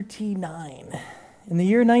1939. In the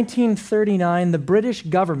year 1939, the British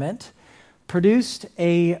government produced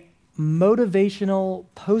a motivational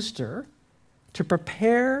poster to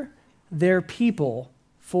prepare their people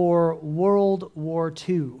for World War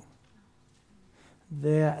II.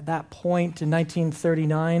 At that point in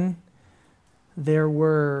 1939, there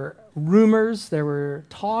were rumors, there were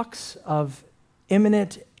talks of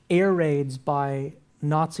imminent air raids by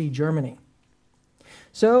Nazi Germany.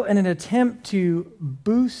 So, in an attempt to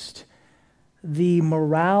boost the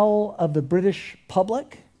morale of the British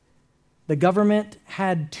public, the government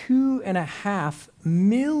had 2.5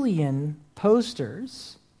 million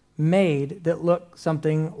posters made that look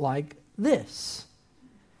something like this.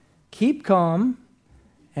 Keep calm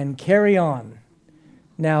and carry on.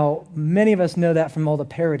 Now, many of us know that from all the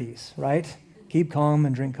parodies, right? Keep calm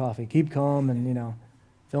and drink coffee. Keep calm and,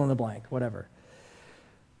 fill in the blank, whatever.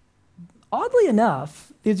 Oddly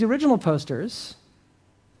enough, these original posters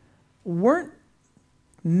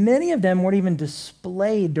many of them weren't even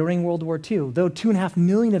displayed during World War II, though 2.5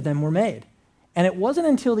 million of them were made. And it wasn't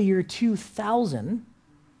until the year 2000,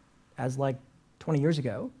 as like 20 years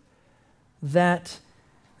ago, that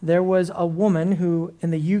there was a woman who,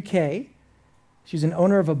 in the UK, she's an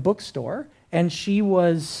owner of a bookstore, and she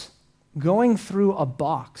was going through a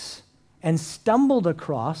box and stumbled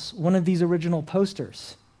across one of these original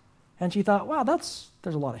posters. And she thought, wow,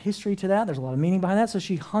 there's a lot of history to that, there's a lot of meaning behind that, so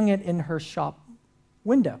she hung it in her shop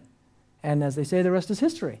window. And as they say, the rest is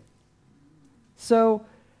history. So,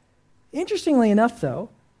 interestingly enough, though,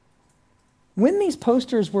 when these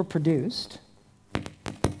posters were produced,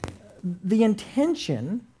 the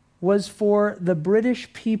intention was for the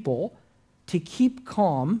British people to keep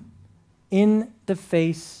calm in the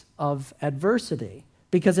face of adversity,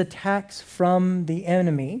 because attacks from the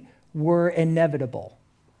enemy were inevitable.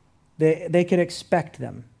 They could expect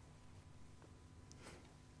them.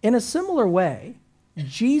 In a similar way,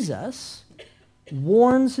 Jesus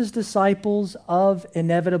warns his disciples of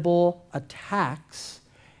inevitable attacks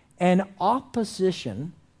and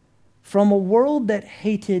opposition from a world that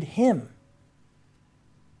hated him.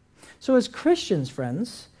 So as Christians,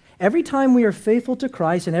 friends, every time we are faithful to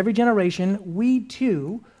Christ in every generation, we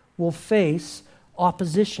too will face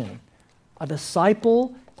opposition. A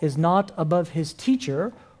disciple is not above his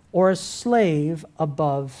teacher, or a slave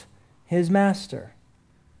above his master.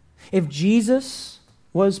 If Jesus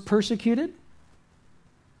was persecuted,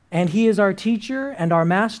 and he is our teacher and our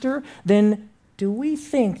master, then do we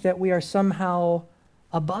think that we are somehow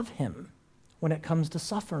above him when it comes to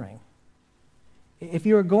suffering? If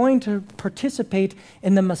you are going to participate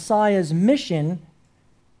in the Messiah's mission,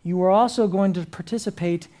 you are also going to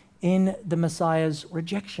participate in the Messiah's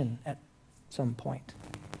rejection at some point.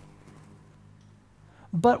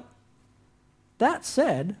 But that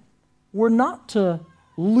said, we're not to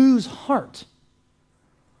lose heart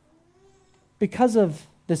because of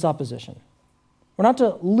this opposition. We're not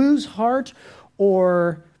to lose heart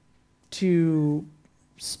or to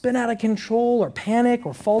spin out of control or panic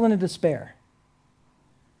or fall into despair.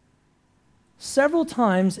 Several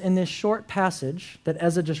times in this short passage that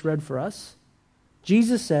Ezra just read for us,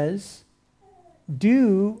 Jesus says,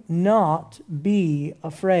 do not be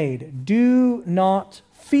afraid. Do not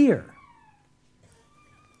fear.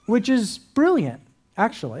 Which is brilliant,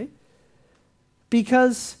 actually,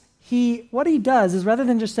 because what he does is, rather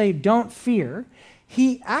than just say, don't fear,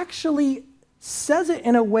 he actually says it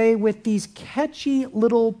in a way with these catchy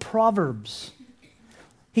little proverbs.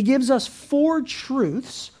 He gives us 4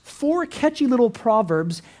 truths, 4 catchy little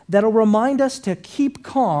proverbs that'll remind us to keep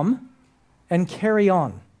calm and carry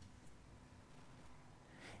on.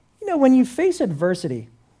 When you face adversity,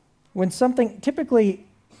 when something, typically,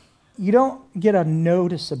 you don't get a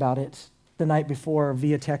notice about it the night before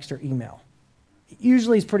via text or email.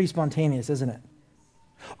 Usually it's pretty spontaneous, isn't it?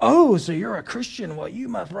 Oh, so you're a Christian, well, you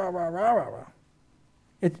must rah, rah, rah, rah,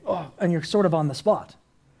 rah. And you're sort of on the spot.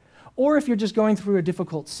 Or if you're just going through a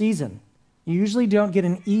difficult season, you usually don't get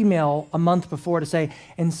an email a month before to say,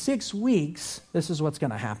 in 6 weeks, this is what's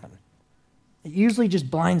going to happen. It usually just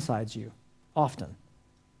blindsides you, often.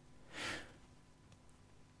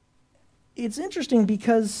 It's interesting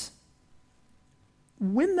because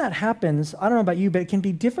when that happens, I don't know about you, but it can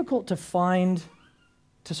be difficult to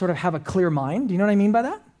sort of have a clear mind. Do you know what I mean by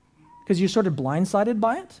that? Because you're sort of blindsided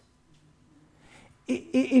by it.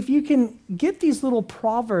 If you can get these little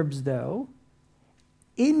proverbs, though,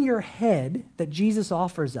 in your head that Jesus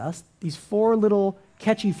offers us, these 4 little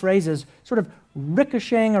catchy phrases sort of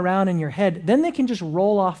ricocheting around in your head, then they can just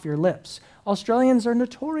roll off your lips. Australians are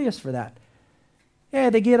notorious for that. Yeah,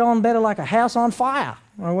 they get on better like a house on fire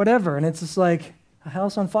or whatever, and it's just like, A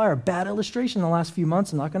house on fire. Bad illustration in the last few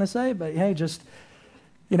months, I'm not going to say, but hey, just,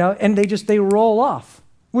 and they roll off.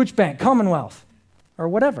 Which bank? Commonwealth, or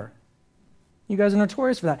whatever. You guys are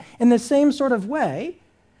notorious for that. In the same sort of way,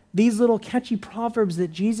 these little catchy proverbs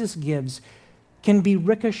that Jesus gives can be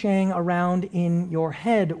ricocheting around in your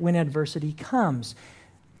head when adversity comes.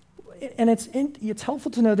 And it's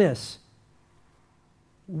helpful to know this.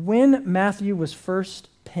 When Matthew was first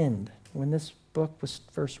penned, when this book was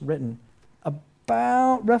first written,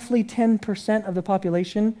 about roughly 10% of the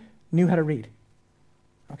population knew how to read.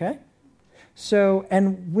 Okay? So,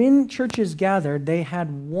 and when churches gathered, they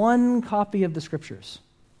had one copy of the scriptures.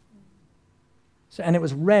 So, and it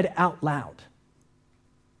was read out loud.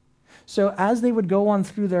 So as they would go on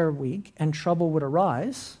through their week and trouble would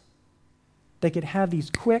arise, they could have these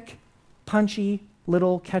quick, punchy,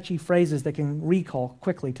 little catchy phrases that can recall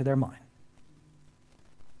quickly to their mind.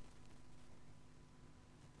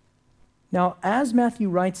 Now, as Matthew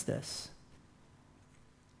writes this,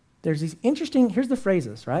 there's these interesting, here's the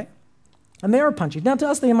phrases, right? And they are punchy. Now, to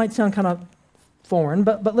us, they might sound kind of foreign,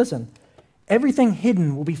 but listen. Everything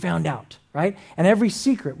hidden will be found out, right? And every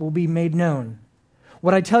secret will be made known.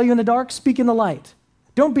 What I tell you in the dark, speak in the light.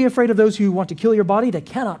 Don't be afraid of those who want to kill your body. They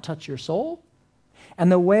cannot touch your soul.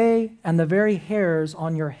 And the very hairs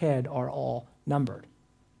on your head are all numbered.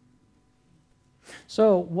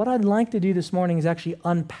 So what I'd like to do this morning is actually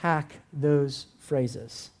unpack those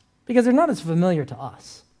phrases because they're not as familiar to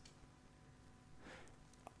us.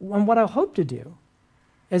 And what I hope to do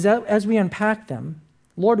is that as we unpack them,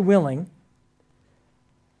 Lord willing,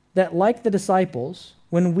 that like the disciples,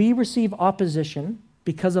 when we receive opposition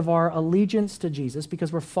because of our allegiance to Jesus,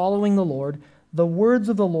 because we're following the Lord, the words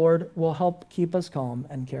of the Lord will help keep us calm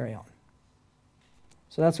and carry on.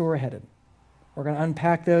 So that's where we're headed. We're going to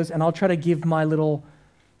unpack those, and I'll try to give my little,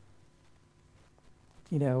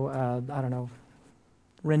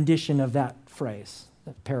 rendition of that phrase,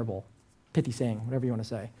 that parable, pithy saying, whatever you want to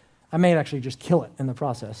say. I may actually just kill it in the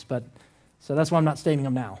process, so that's why I'm not stating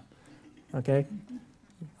them now. Okay?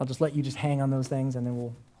 I'll just let you just hang on those things, and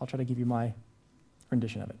then I'll try to give you my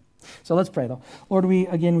rendition of it. So let's pray, though. Lord, we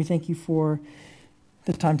thank you for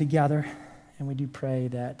the time to gather, and we do pray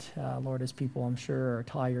that, Lord, as people, I'm sure, are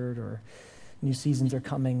tired or new seasons are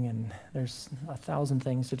coming, and there's 1,000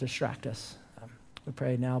 things to distract us. We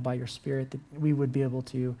pray now by your Spirit that we would be able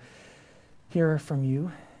to hear from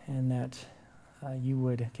you, and that you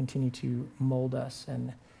would continue to mold us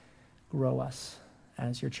and grow us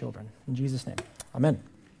as your children. In Jesus' name, amen.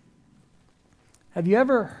 Have you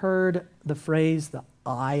ever heard the phrase, the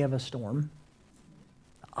eye of a storm?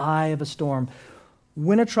 The eye of a storm.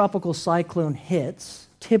 When a tropical cyclone hits,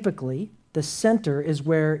 typically the center is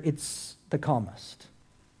where it's the calmest.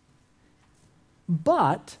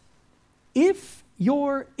 But if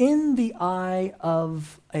you're in the eye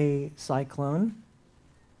of a cyclone,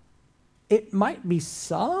 it might be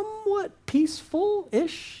somewhat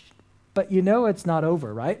peaceful-ish, but it's not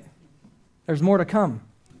over, right? There's more to come.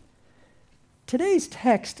 Today's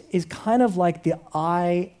text is kind of like the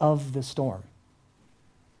eye of the storm.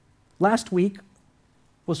 Last week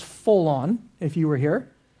was full on, if you were here.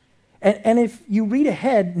 And if you read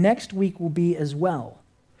ahead, next week will be as well.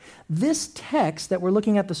 This text that we're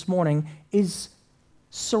looking at this morning is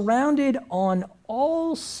surrounded on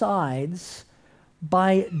all sides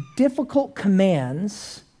by difficult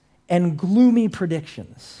commands and gloomy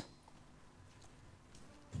predictions.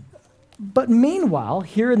 But meanwhile,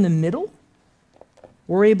 here in the middle,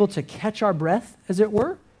 we're able to catch our breath, as it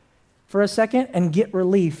were, for a second and get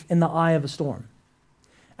relief in the eye of a storm.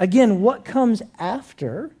 Again, what comes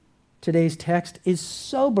after today's text is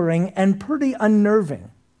sobering and pretty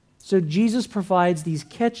unnerving. So Jesus provides these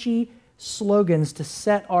catchy slogans to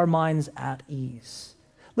set our minds at ease.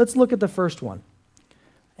 Let's look at the first one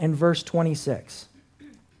in verse 26.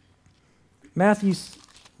 Matthew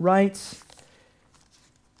writes,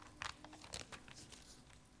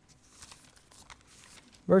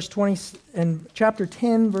 verse 20, in chapter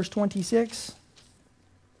 10, verse 26.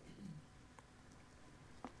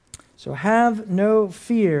 So have no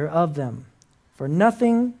fear of them, for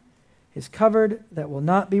nothing is covered that will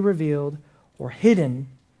not be revealed, or hidden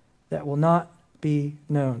that will not be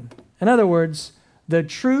known. In other words, the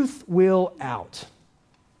truth will out.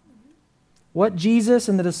 What Jesus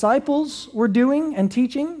and the disciples were doing and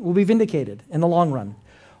teaching will be vindicated in the long run.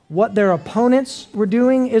 What their opponents were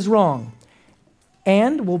doing is wrong,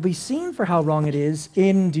 and will be seen for how wrong it is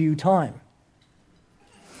in due time.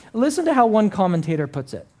 Listen to how one commentator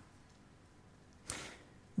puts it.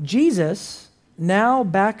 Jesus now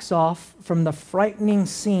backs off from the frightening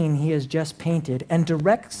scene he has just painted and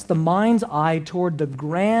directs the mind's eye toward the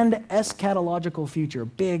grand eschatological future,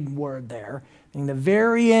 big word there, in the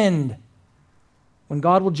very end, when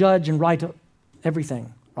God will judge and right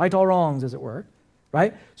everything, right all wrongs, as it were,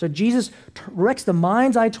 right? So Jesus directs the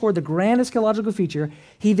mind's eye toward the grand eschatological future.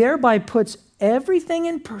 He thereby puts everything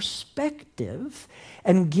in perspective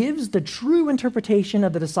and gives the true interpretation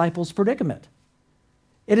of the disciples' predicament.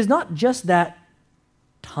 It is not just that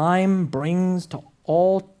time brings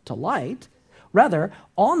all to light. Rather,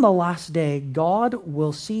 on the last day, God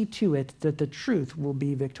will see to it that the truth will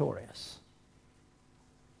be victorious.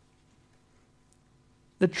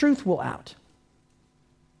 The truth will out.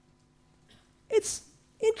 It's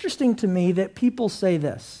interesting to me that people say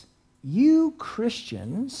this: you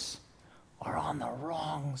Christians are on the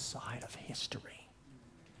wrong side of history.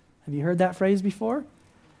 Have you heard that phrase before?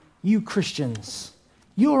 You Christians,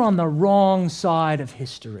 you're on the wrong side of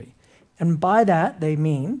history. And by that, they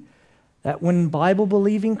mean that when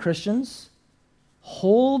Bible-believing Christians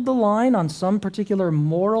hold the line on some particular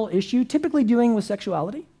moral issue, typically dealing with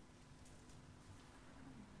sexuality,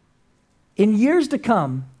 in years to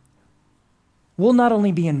come, we'll not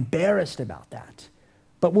only be embarrassed about that,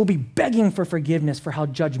 but we'll be begging for forgiveness for how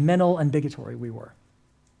judgmental and bigotry we were.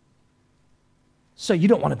 So you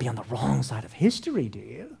don't want to be on the wrong side of history, do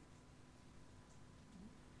you?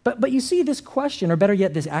 But you see, this question, or better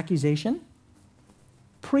yet, this accusation,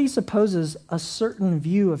 presupposes a certain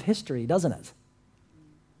view of history, doesn't it?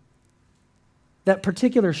 That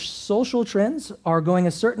particular social trends are going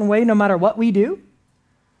a certain way no matter what we do,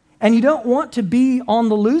 and you don't want to be on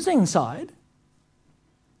the losing side.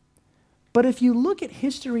 But if you look at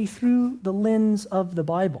history through the lens of the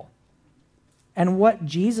Bible and what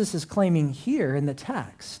Jesus is claiming here in the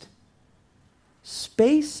text,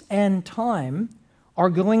 space and time are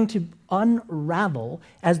going to unravel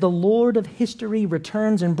as the Lord of history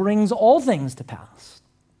returns and brings all things to pass.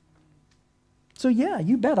 So yeah,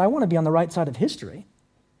 you bet I want to be on the right side of history.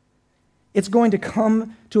 It's going to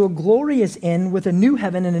come to a glorious end with a new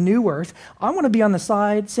heaven and a new earth. I want to be on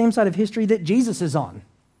the same side of history that Jesus is on.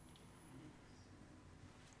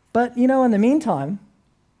 But, in the meantime,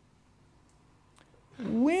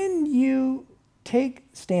 when you take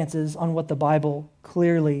stances on what the Bible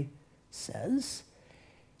clearly says,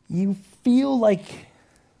 you feel like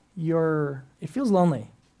it feels lonely.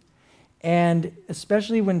 And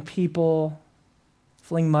especially when people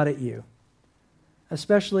fling mud at you,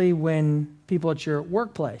 especially when people at your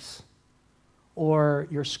workplace or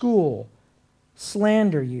your school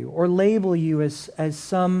slander you or label you as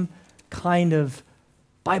some kind of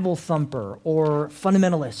Bible thumper or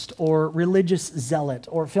fundamentalist or religious zealot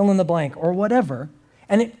or fill in the blank or whatever.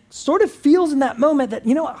 And it sort of feels in that moment that,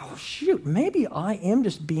 oh shoot, maybe I am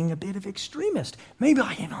just being a bit of extremist. Maybe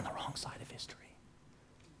I am on the wrong side of history.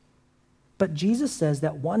 But Jesus says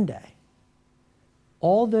that one day,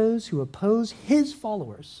 all those who oppose his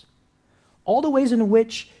followers, all the ways in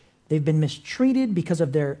which they've been mistreated because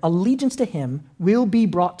of their allegiance to him, will be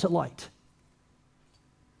brought to light.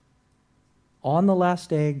 On the last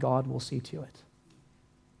day, God will see to it.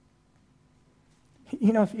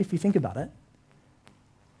 If you think about it,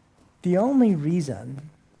 the only reason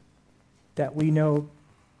that we know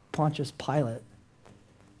Pontius Pilate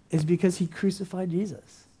is because he crucified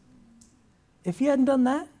Jesus. If he hadn't done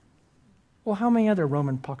that, well, how many other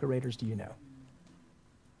Roman procurators do you know?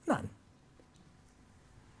 None.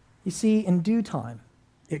 You see, in due time,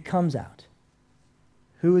 it comes out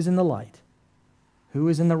who is in the light, who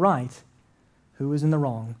is in the right, who is in the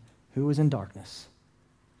wrong, who is in darkness.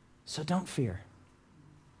 So don't fear.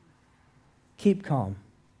 Keep calm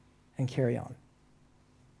and carry on.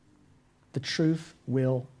 The truth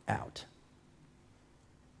will out.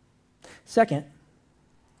 Second,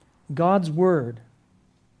 God's word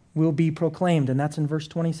will be proclaimed, and that's in verse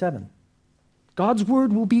 27. God's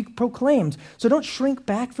word will be proclaimed, so don't shrink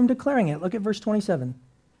back from declaring it. Look at verse 27.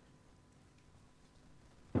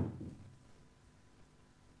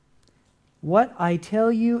 What I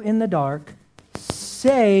tell you in the dark,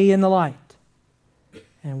 say in the light.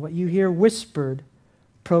 And what you hear whispered,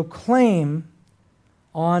 proclaim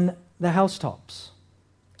on the housetops.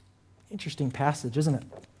 Interesting passage, isn't it?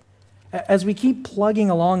 As we keep plugging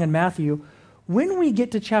along in Matthew, when we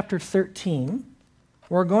get to chapter 13,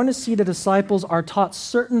 we're going to see the disciples are taught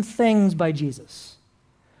certain things by Jesus,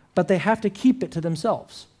 but they have to keep it to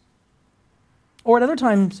themselves. Or at other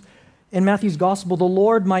times in Matthew's gospel, the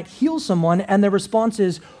Lord might heal someone and their response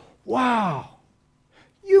is, wow,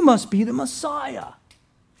 you must be the Messiah.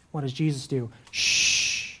 What does Jesus do?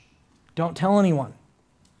 Shh, don't tell anyone.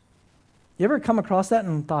 You ever come across that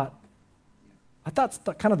and thought, I thought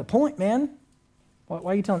that's kind of the point, man.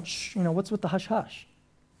 Why are you telling, what's with the hush-hush?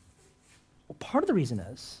 Well, part of the reason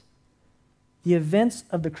is the events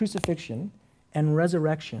of the crucifixion and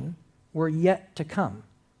resurrection were yet to come.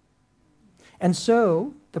 And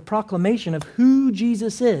so the proclamation of who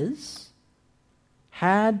Jesus is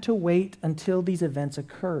had to wait until these events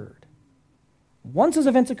occurred. Once those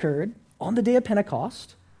events occurred, on the day of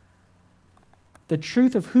Pentecost, the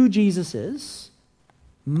truth of who Jesus is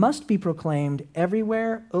must be proclaimed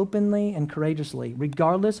everywhere, openly and courageously,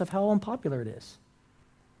 regardless of how unpopular it is.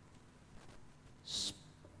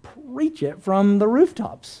 Preach it from the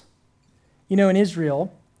rooftops. In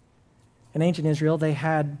Israel, in ancient Israel, they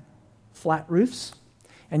had flat roofs,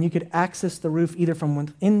 and you could access the roof either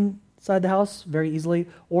from inside the house very easily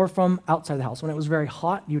or from outside the house. When it was very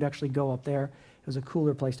hot, you'd actually go up there. It was a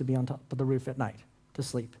cooler place to be on top of the roof at night to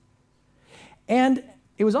sleep. And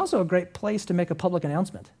it was also a great place to make a public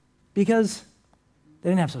announcement because they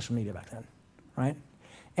didn't have social media back then, right?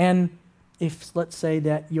 And if, let's say,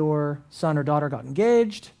 that your son or daughter got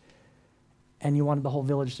engaged and you wanted the whole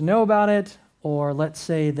village to know about it, or let's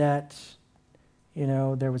say that,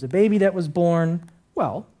 there was a baby that was born,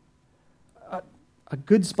 well, a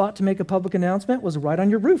good spot to make a public announcement was right on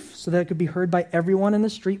your roof so that it could be heard by everyone in the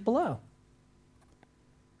street below.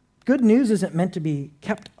 Good news isn't meant to be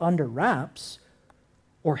kept under wraps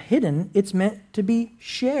or hidden. It's meant to be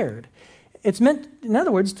shared. It's meant, in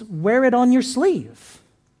other words, to wear it on your sleeve.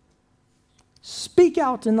 Speak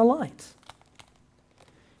out in the light.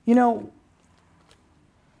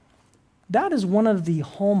 That is one of the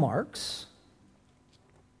hallmarks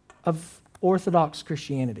of Orthodox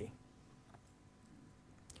Christianity.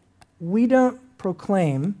 We don't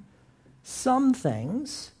proclaim some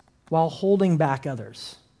things while holding back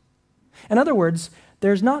others. In other words,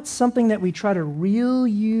 there's not something that we try to reel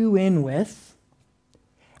you in with,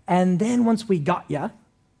 and then once we got you,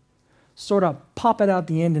 sort of pop it out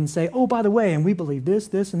the end and say, oh, by the way, and we believe this,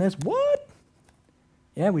 this, and this. What?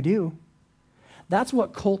 Yeah, we do. That's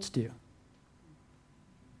what cults do.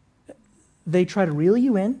 They try to reel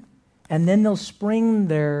you in, and then they'll spring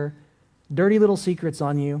their dirty little secrets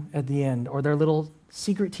on you at the end, or their little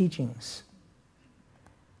secret teachings.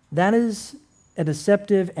 That is a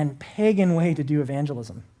deceptive and pagan way to do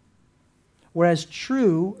evangelism. Whereas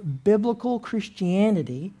true biblical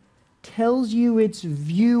Christianity tells you its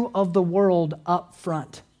view of the world up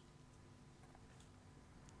front.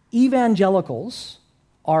 Evangelicals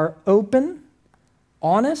are open,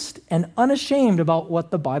 honest, and unashamed about what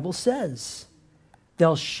the Bible says.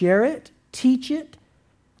 They'll share it, teach it,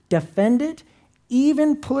 defend it,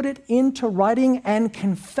 even put it into writing and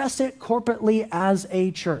confess it corporately as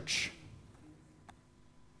a church.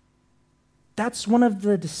 That's one of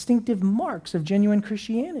the distinctive marks of genuine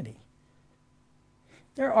Christianity.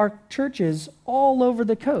 There are churches all over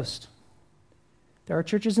the coast. There are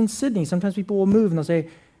churches in Sydney. Sometimes people will move and they'll say,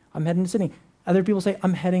 I'm heading to Sydney. Other people say,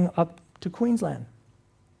 I'm heading up to Queensland.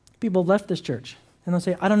 People have left this church and they'll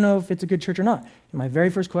say, I don't know if it's a good church or not. And my very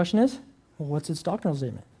first question is, well, what's its doctrinal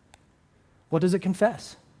statement? What does it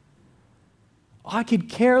confess? I could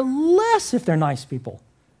care less if they're nice people.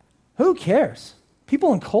 Who cares?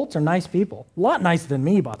 People in cults are nice people. A lot nicer than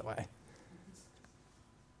me, by the way.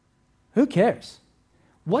 Who cares?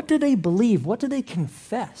 What do they believe? What do they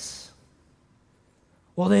confess?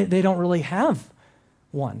 Well, they don't really have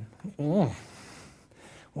one. Oh.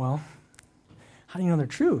 Well, how do you know they're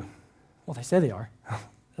true? Well, they say they are.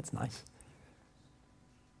 That's nice.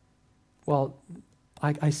 Well,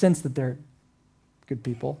 I sense that they're good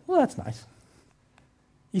people. Well, that's nice.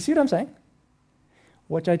 You see what I'm saying?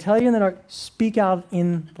 What I tell you in the dark, speak out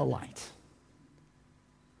in the light.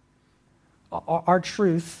 Our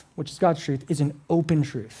truth, which is God's truth, is an open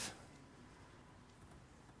truth.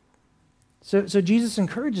 So Jesus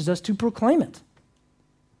encourages us to proclaim it.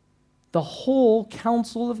 The whole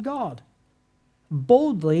counsel of God,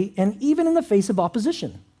 boldly and even in the face of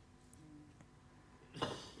opposition.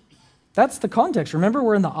 That's the context. Remember,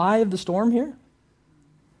 we're in the eye of the storm here.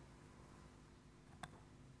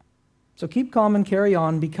 So keep calm and carry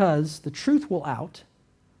on because the truth will out.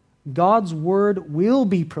 God's word will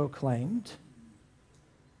be proclaimed.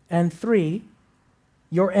 And 3,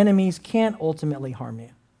 your enemies can't ultimately harm you.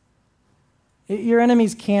 Your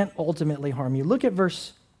enemies can't ultimately harm you. Look at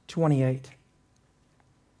verse 28.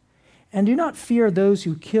 And do not fear those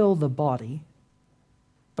who kill the body,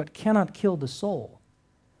 but cannot kill the soul.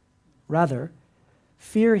 Rather,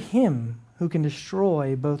 fear him who can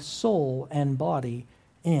destroy both soul and body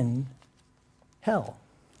in hell.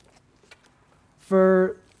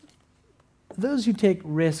 For those who take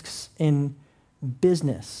risks in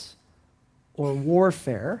business or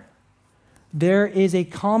warfare, there is a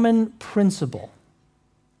common principle,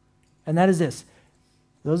 and that is this.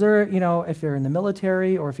 Those are, if you're in the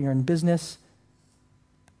military or if you're in business,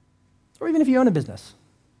 or even if you own a business,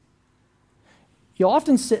 you'll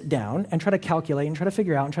often sit down and try to calculate and try to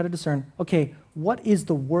figure out and try to discern, okay, what is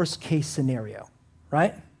the worst case scenario,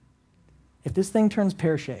 right? If this thing turns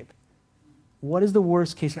pear-shaped, what is the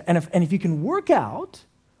worst case? And if you can work out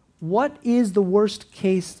what is the worst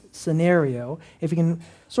case scenario, if you can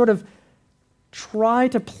sort of try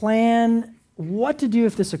to plan what to do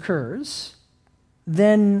if this occurs,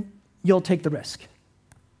 then you'll take the risk.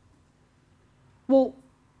 Well,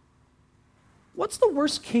 what's the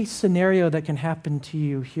worst case scenario that can happen to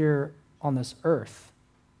you here on this earth,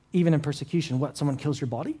 even in persecution? What, someone kills your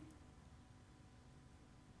body?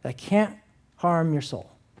 That can't harm your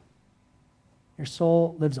soul. Your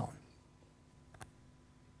soul lives on.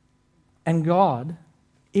 And God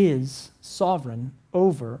is sovereign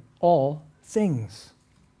over all things.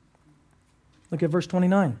 Look at verse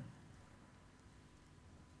 29.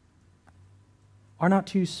 Are not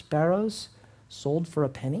 2 sparrows sold for a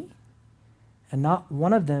penny? And not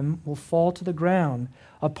one of them will fall to the ground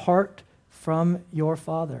apart from your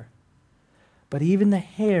Father. But even the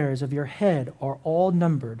hairs of your head are all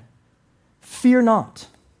numbered. Fear not,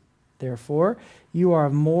 therefore, you are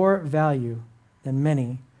of more value than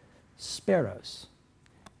many sparrows.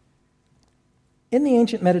 In the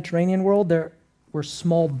ancient Mediterranean world, there were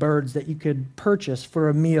small birds that you could purchase for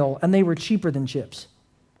a meal, and they were cheaper than chips.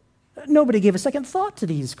 Nobody gave a second thought to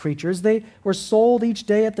these creatures. They were sold each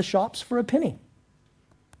day at the shops for a penny.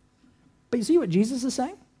 But you see what Jesus is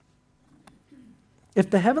saying? If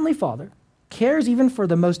the Heavenly Father cares even for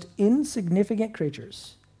the most insignificant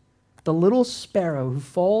creatures, the little sparrow who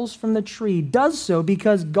falls from the tree does so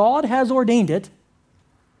because God has ordained it,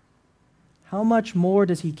 how much more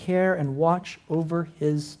does he care and watch over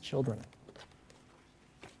his children?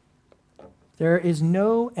 There is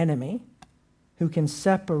no enemy who can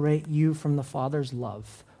separate you from the Father's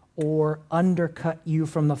love or undercut you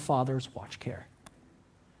from the Father's watch care.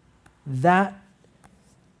 That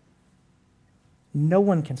no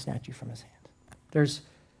one can snatch you from his hand.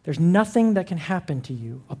 There's nothing that can happen to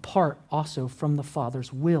you apart also from the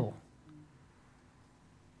Father's will.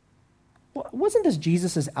 Wasn't this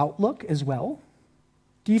Jesus' outlook as well?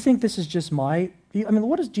 Do you think this is just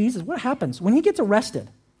what is Jesus? What happens when he gets arrested?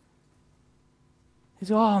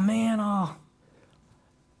 He's,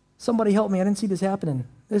 somebody help me. I didn't see this happening.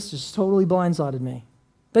 This just totally blindsided me.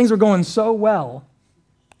 Things were going so well,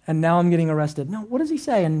 and now I'm getting arrested. No, what does he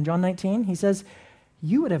say in John 19? He says,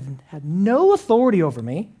 you would have had no authority over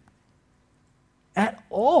me at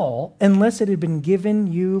all unless it had been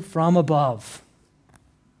given you from above.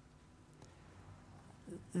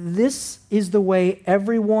 This is the way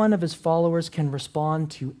every one of his followers can respond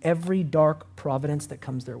to every dark providence that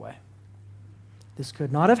comes their way. This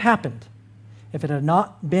could not have happened if it had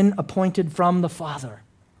not been appointed from the Father.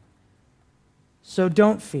 So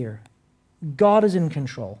don't fear. God is in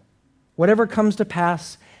control. Whatever comes to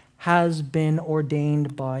pass has been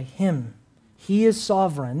ordained by him. He is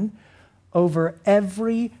sovereign over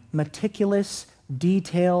every meticulous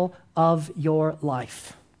detail of your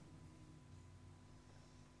life.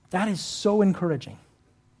 That is so encouraging.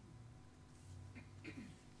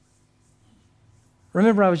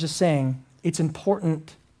 Remember, I was just saying, it's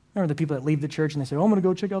important. Remember the people that leave the church and they say, I'm going to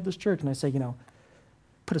go check out this church. And I say,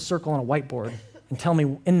 put a circle on a whiteboard and tell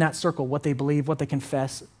me in that circle what they believe, what they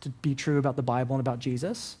confess to be true about the Bible and about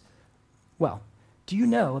Jesus. Well, do you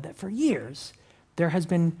know that for years there has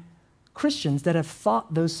been Christians that have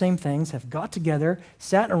thought those same things, have got together,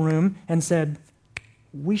 sat in a room and said,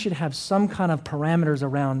 we should have some kind of parameters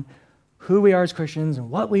around who we are as Christians and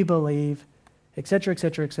what we believe, et cetera,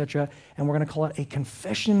 and we're going to call it a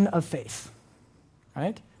confession of faith,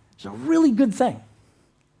 right? It's a really good thing.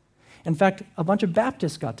 In fact, a bunch of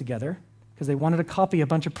Baptists got together because they wanted to copy a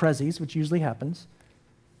bunch of prezzies, which usually happens,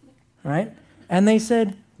 right? And they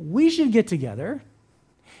said, we should get together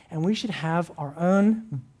and we should have our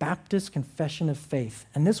own Baptist confession of faith.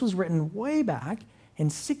 And this was written way back in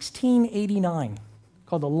 1689,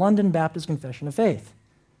 called the London Baptist Confession of Faith.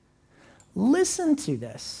 Listen to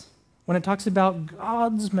this when it talks about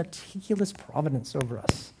God's meticulous providence over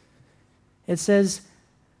us. It says,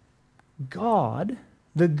 God,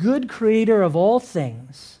 the good creator of all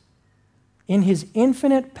things, in his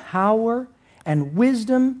infinite power and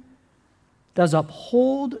wisdom, does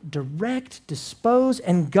uphold, direct, dispose,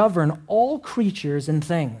 and govern all creatures and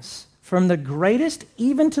things, from the greatest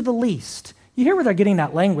even to the least. You hear where they're getting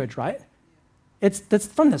that language, right? That's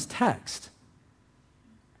from this text.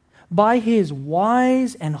 By his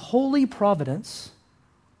wise and holy providence,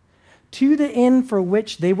 to the end for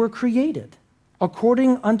which they were created,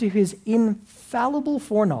 according unto his infallible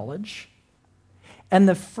foreknowledge, and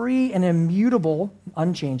the free and immutable,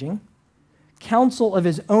 unchanging, counsel of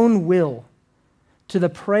his own will, to the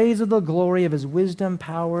praise of the glory of his wisdom,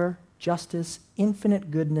 power, justice, infinite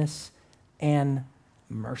goodness, and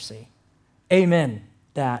mercy. Amen.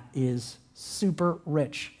 That is super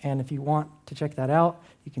rich. And if you want to check that out,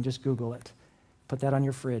 you can just Google it. Put that on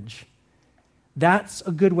your fridge. That's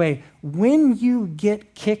a good way. When you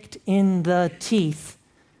get kicked in the teeth,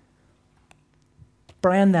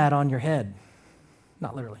 brand that on your head.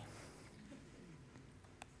 Not literally.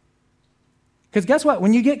 Because guess what?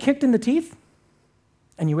 When you get kicked in the teeth,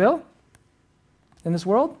 and you will, in this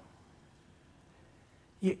world,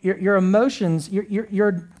 your emotions,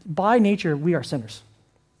 you're by nature, we are sinners.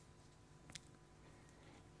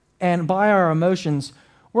 And by our emotions,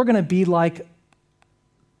 we're going to be like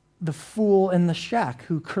the fool in the shack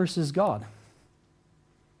who curses God.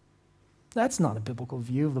 That's not a biblical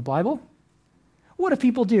view of the Bible. What do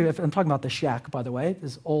people do? If I'm talking about The Shack, by the way,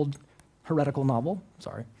 this old heretical novel,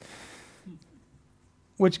 sorry,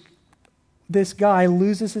 which this guy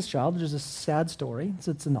loses his child, which is a sad story.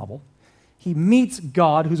 It's a novel. He meets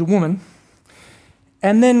God, who's a woman,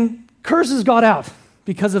 and then curses God out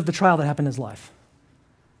because of the trial that happened in his life.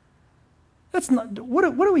 That's not, what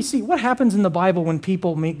do we see? What happens in the Bible when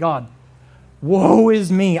people meet God? Woe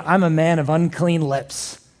is me, I'm a man of unclean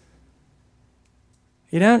lips.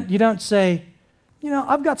 You don't say,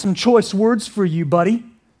 I've got some choice words for you, buddy.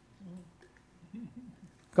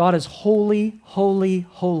 God is holy, holy,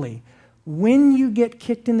 holy. When you get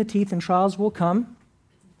kicked in the teeth and trials will come,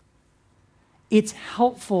 it's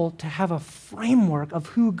helpful to have a framework of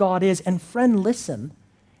who God is. And friend, listen,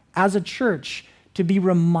 as a church, to be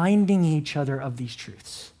reminding each other of these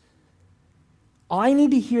truths. I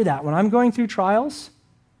need to hear that when I'm going through trials.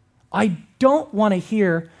 I don't want to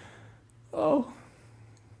hear, oh,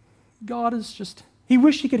 God is just, he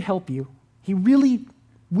wished he could help you. He really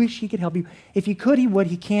wished he could help you. If he could, he would.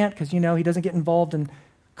 He can't because, he doesn't get involved in,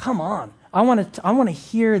 come on. I want to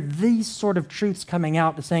hear these sort of truths coming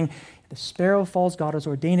out to saying, the sparrow falls, God has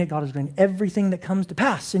ordained it, God has ordained everything that comes to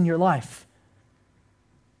pass in your life.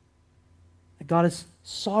 That God is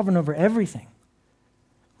sovereign over everything.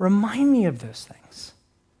 Remind me of those things.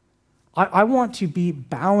 I want to be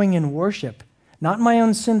bowing in worship, not in my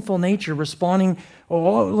own sinful nature, responding,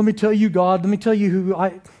 oh, let me tell you, God, let me tell you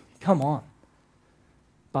who come on.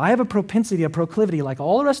 But I have a propensity, a proclivity, like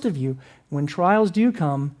all the rest of you, when trials do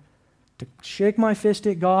come, to shake my fist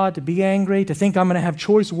at God, to be angry, to think I'm going to have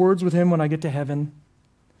choice words with him when I get to heaven.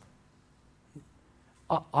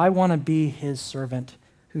 I want to be his servant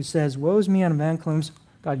who says, woe is me, I'm a man of unclean lips.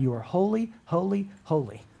 God, you are holy, holy,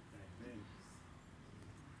 holy.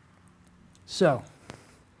 So,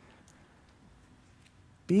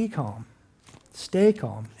 be calm, stay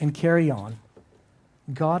calm, and carry on.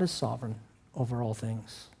 God is sovereign over all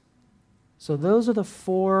things. So those are the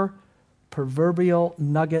 4 proverbial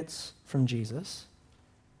nuggets from Jesus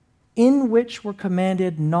in which we're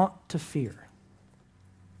commanded not to fear.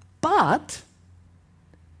 But,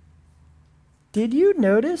 did you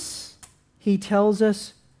notice he tells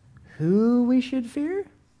us who we should fear?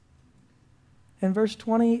 In verse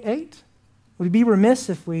 28? We'd be remiss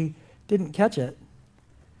if we didn't catch it.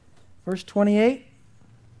 Verse 28,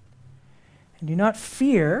 and do not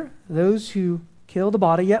fear those who kill the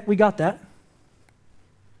body. Yet we got that.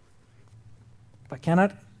 But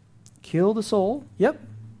cannot kill the soul. Yep.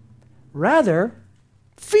 Rather,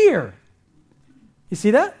 fear. You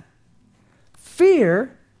see that?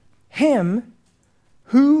 Fear him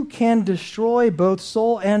who can destroy both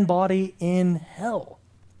soul and body in hell.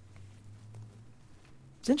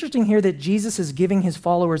 It's interesting here that Jesus is giving his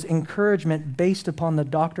followers encouragement based upon the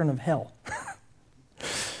doctrine of hell.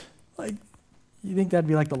 You think that'd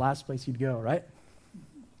be like the last place you'd go, right?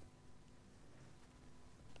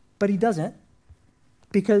 But he doesn't,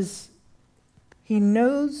 because he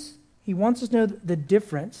wants us to know the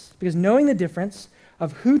difference, because knowing the difference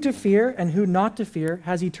of who to fear and who not to fear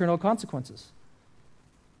has eternal consequences.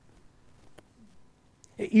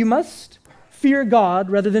 You must fear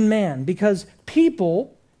God rather than man, because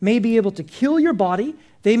people may be able to kill your body,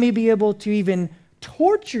 they may be able to even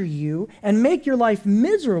torture you and make your life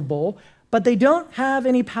miserable, but they don't have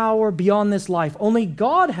any power beyond this life. Only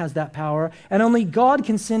God has that power, and only God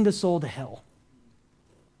can send a soul to hell.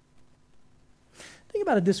 Think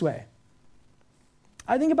about it this way.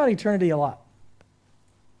 I think about eternity a lot.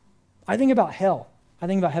 I think about hell. I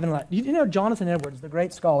think about heaven a lot. You know Jonathan Edwards, the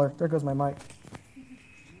great scholar. There goes my mic.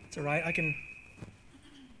 It's all right. I can...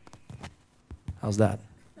 How's that?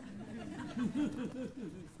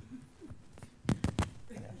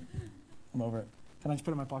 come over it. Can I just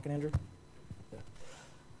put it in my pocket, Andrew?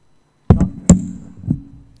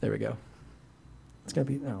 There we go. It's going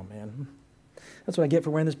to be, oh man. That's what I get for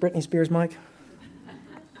wearing this Britney Spears mic.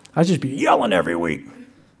 I just be yelling every week.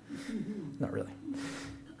 Not really.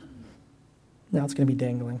 Now it's going to be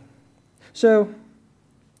dangling. So,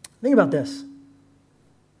 think about this.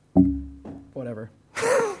 Whatever.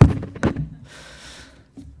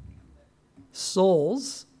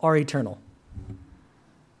 Souls are eternal.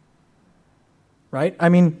 Right? I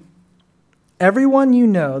mean, everyone you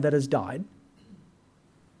know that has died,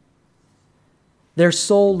 their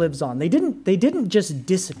soul lives on. They didn't just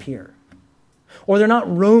disappear. Or they're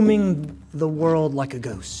not roaming the world like a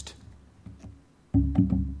ghost.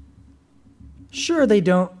 Sure, they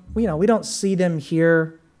don't, we don't see them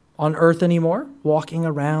here on earth anymore, walking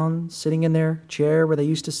around, sitting in their chair where they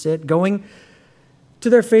used to sit, going to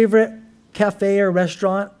their favorite cafe or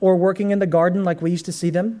restaurant, or working in the garden like we used to see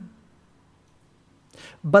them.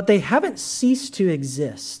 But they haven't ceased to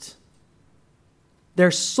exist.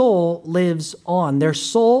 Their soul lives on. Their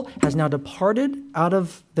soul has now departed out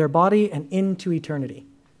of their body and into eternity.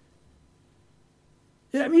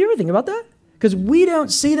 Yeah, I mean, you ever think about that? Because we don't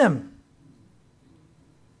see them.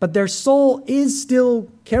 But their soul is still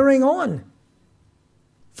carrying on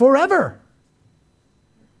forever.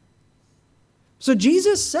 So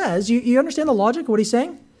Jesus says, you understand the logic of what he's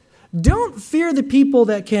saying? Don't fear the people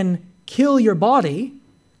that can kill your body,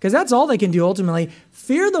 because that's all they can do ultimately.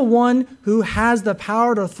 Fear the one who has the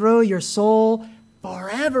power to throw your soul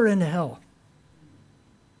forever into hell.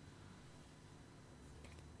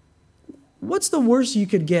 What's the worst you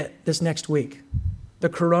could get this next week? The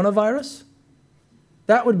coronavirus?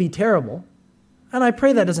 That would be terrible. And I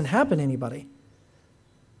pray that doesn't happen to anybody.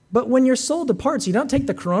 But when your soul departs, you don't take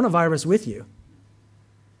the coronavirus with you.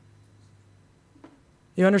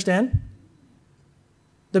 You understand?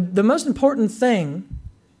 The most important thing,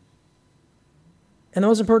 and the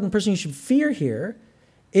most important person you should fear here,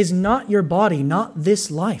 is not your body, not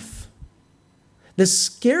this life. The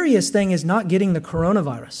scariest thing is not getting the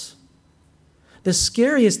coronavirus. The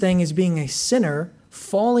scariest thing is being a sinner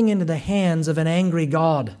falling into the hands of an angry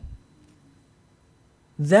God.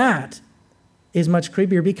 That is much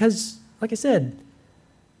creepier because, like I said,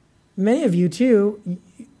 many of you too,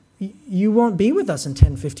 you won't be with us in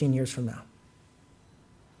 10, 15 years from now.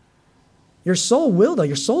 Your soul will, though.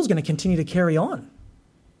 Your soul is going to continue to carry on.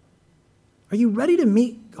 Are you ready to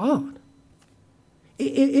meet God?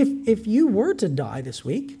 If you were to die this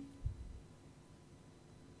week,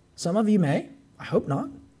 some of you may, I hope not,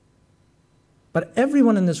 but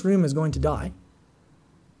everyone in this room is going to die.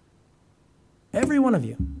 Every one of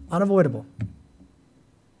you, unavoidable.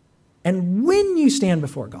 And when you stand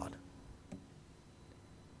before God,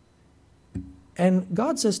 and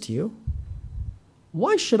God says to you,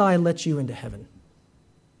 why should I let you into heaven?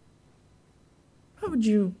 How would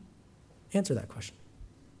you answer that question?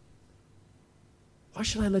 Why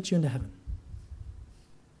should I let you into heaven?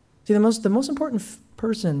 See, the most important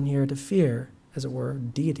person here to fear, as it were,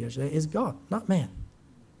 deity, is God, not man.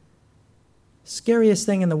 Scariest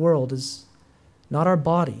thing in the world is not our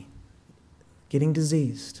body getting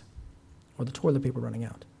diseased or the toilet paper running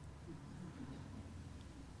out.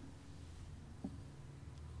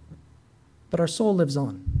 But our soul lives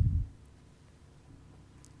on.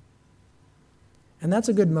 And that's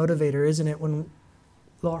a good motivator, isn't it? When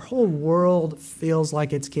our whole world feels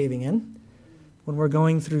like it's caving in, when we're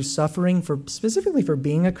going through suffering, specifically for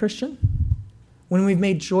being a Christian, when we've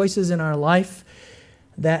made choices in our life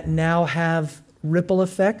that now have ripple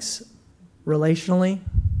effects relationally,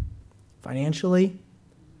 financially,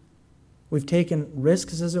 we've taken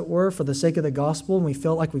risks, as it were, for the sake of the gospel, and we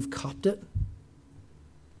felt like we've copped it.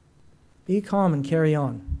 Be calm and carry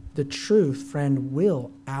on. The truth, friend,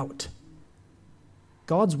 will out.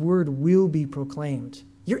 God's word will be proclaimed.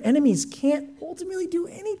 Your enemies can't ultimately do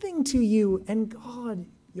anything to you, and God,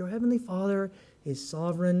 your heavenly Father, is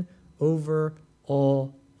sovereign over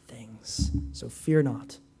all things. So fear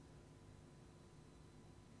not.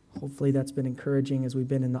 Hopefully that's been encouraging as we've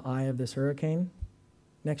been in the eye of this hurricane.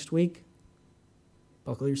 Next week,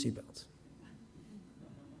 buckle your seatbelts.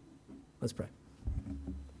 Let's pray.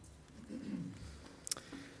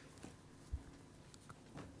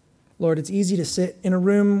 Lord, it's easy to sit in a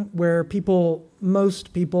room where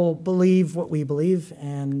most people believe what we believe,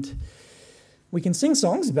 and we can sing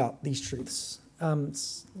songs about these truths.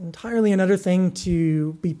 It's entirely another thing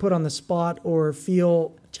to be put on the spot or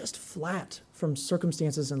feel just flat from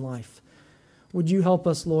circumstances in life. Would you help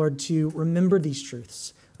us, Lord, to remember these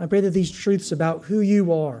truths? I pray that these truths about who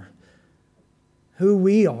you are, who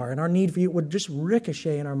we are, and our need for you would just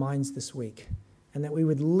ricochet in our minds this week, and that we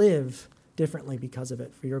would live differently because of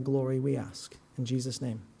it. For your glory, we ask. In Jesus'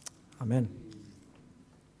 name, amen.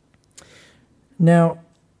 Now,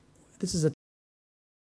 this is a